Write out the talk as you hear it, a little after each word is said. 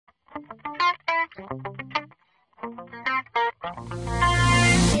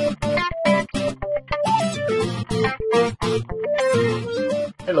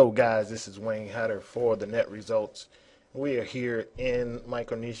Hello guys, this is Wayne Hatter for the Net Results. We are here in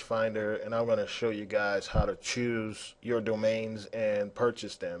Micro Niche Finder, and I'm going to show you guys how to choose your domains and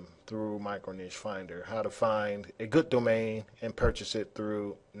purchase them through Micro Niche Finder. How to find a good domain and purchase it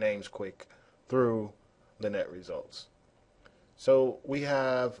through NamesQuick through the Net Results. So we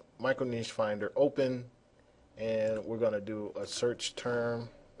have Micro Niche Finder open, and we're going to do a search term,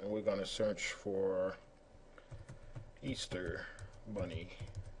 and we're going to search for Easter Bunny.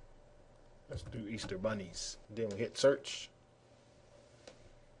 Let's do Easter bunnies. Then we hit search.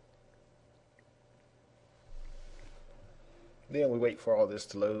 Then we wait for all this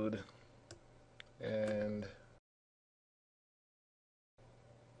to load. And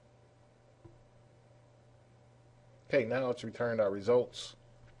okay, now it's returned our results.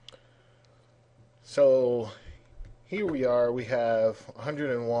 So here we are. We have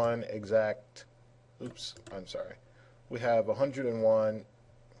 101 exact. Oops, I'm sorry. We have 101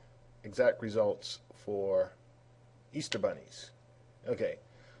 exact results for Easter bunnies. Okay,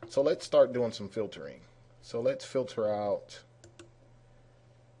 so let's start doing some filtering. So let's filter out,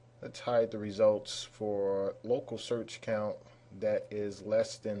 let's hide the results for local search count that is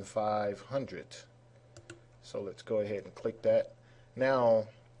less than 500. So let's go ahead and click that. Now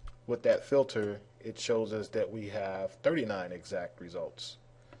with that filter, it shows us that we have 39 exact results.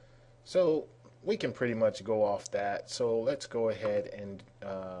 So we can pretty much go off that. So let's go ahead and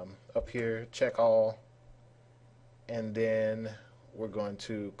up here check all, and then we're going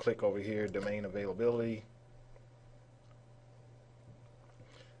to click over here domain availability,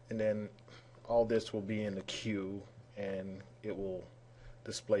 and then all this will be in the queue and it will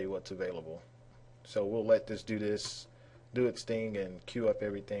display what's available. So we'll let this do its thing and queue up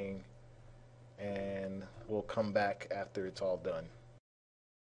everything, and we'll come back after it's all done.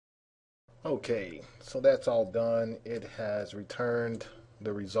 Okay, so that's all done. It has returned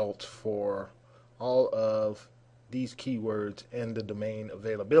the results for all of these keywords in the domain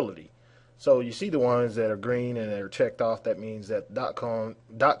availability. So you see the ones that are green and that are checked off. That means that .com,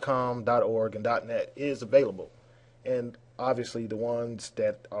 .org, and .net is available. And obviously the ones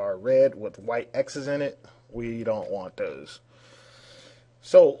that are red with white X's in it, we don't want those.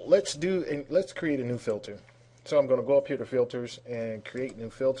 So let's create a new filter. So I'm going to go up here to filters and create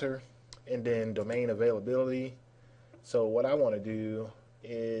new filter, and then domain availability. So what I want to do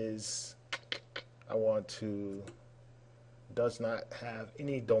is I want to does not have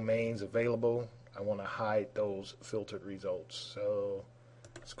any domains available. I want to hide those filtered results. So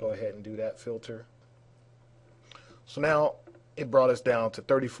let's go ahead and do that filter. So now it brought us down to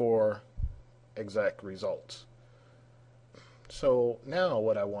 34 exact results. So now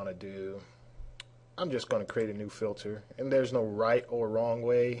what I want to do, I'm just going to create a new filter, and there's no right or wrong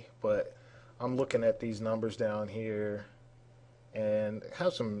way, but I'm looking at these numbers down here and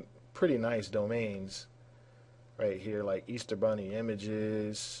have some pretty nice domains right here, like Easter Bunny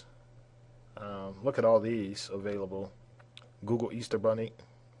Images. Look at all these available. Google Easter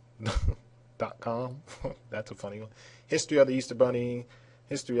Bunny.com. That's a funny one. History of the Easter Bunny.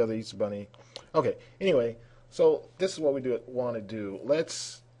 History of the Easter Bunny. Okay, anyway, so this is what we want to do.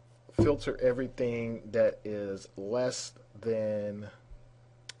 Let's filter everything that is less than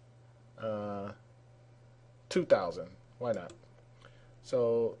 2,000. Why not?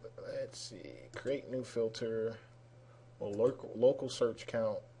 So let's see, create new filter. Well, local search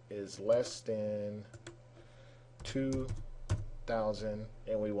count is less than 2,000,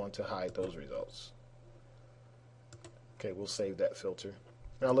 and we want to hide those results. Okay, we'll save that filter.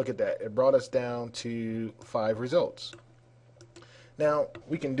 Now look at that. It brought us down to 5 results. Now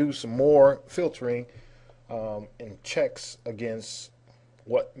we can do some more filtering and checks against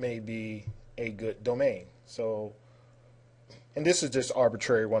what may be a good domain. So, and this is just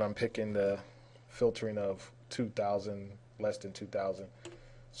arbitrary when I'm picking the filtering of 2,000, less than 2,000.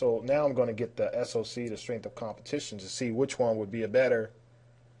 So now I'm going to get the SOC, the strength of competition, to see which one would be a better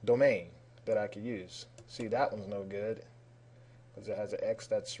domain that I could use. See, that one's no good because it has an X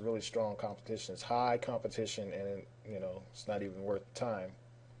that's really strong competition. It's high competition, and it's not even worth the time.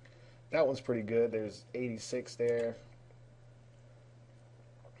 That one's pretty good. There's 86 there.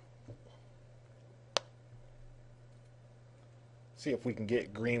 See if we can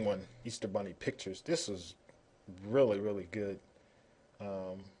get green one, Easter Bunny Pictures. This is really, really good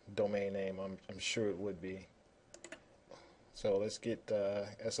domain name. I'm sure it would be. So let's get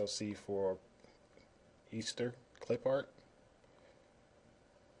SOC for Easter clip art.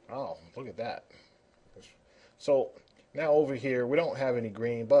 Oh, look at that. So Now over here, we don't have any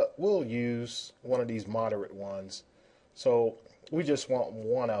green, but we'll use one of these moderate ones. So we just want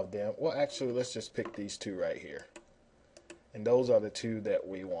one of them. Well, actually, let's just pick these two right here. And those are the two that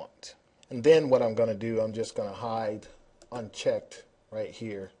we want. And then what I'm going to do, I'm just going to hide unchecked right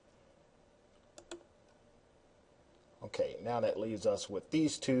here. Okay, now that leaves us with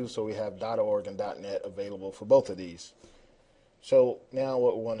these two, so we have .org and .net available for both of these. So now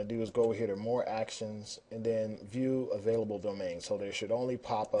what we want to do is go over here to More Actions and then View Available Domains. So there should only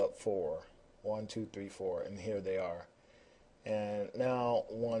pop up 4. 1, 2, 3, 4, and here they are. And now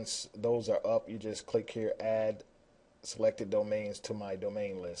once those are up, you just click here, Add Selected Domains to my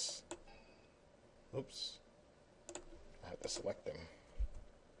domain list. Oops, I have to select them.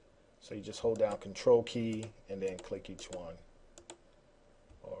 So you just hold down Control key and then click each one,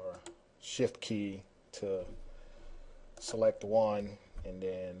 or Shift key to select one and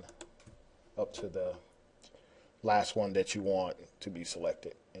then up to the last one that you want to be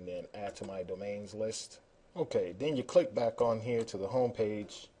selected, and then add to my domains list. Okay, then you click back on here to the home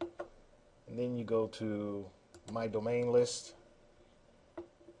page, and then you go to my domain list,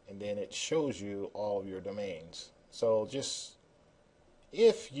 and then it shows you all of your domains. So just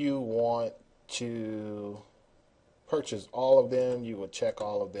if you want to purchase all of them, you would check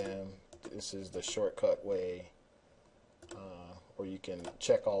all of them. This is the shortcut way. Or you can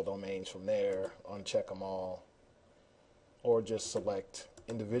check all domains from there, uncheck them all, or just select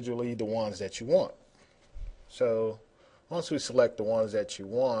individually the ones that you want. So once we select the ones that you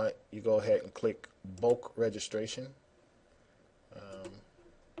want, you go ahead and click bulk registration,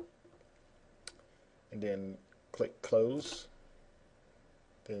 and then click close.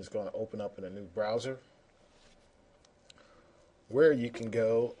 Then it's going to open up in a new browser where you can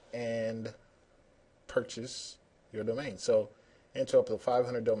go and purchase your domain. So enter up to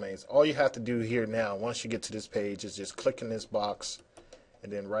 500 domains. All you have to do here now, once you get to this page, is just click in this box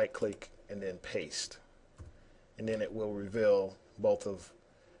and then right click and then paste. And then it will reveal both of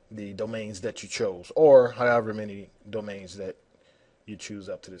the domains that you chose, or however many domains that you choose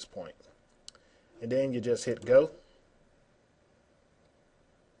up to this point. And then you just hit go.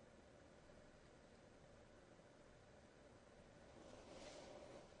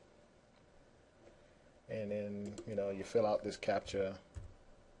 And then, you fill out this CAPTCHA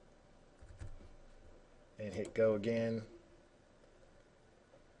and hit go again.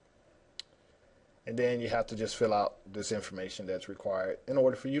 And then you have to just fill out this information that's required in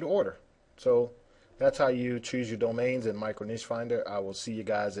order for you to order. So that's how you choose your domains in Micro Niche Finder. I will see you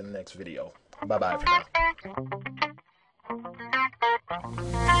guys in the next video. Bye-bye for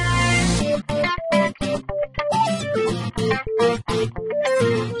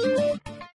now.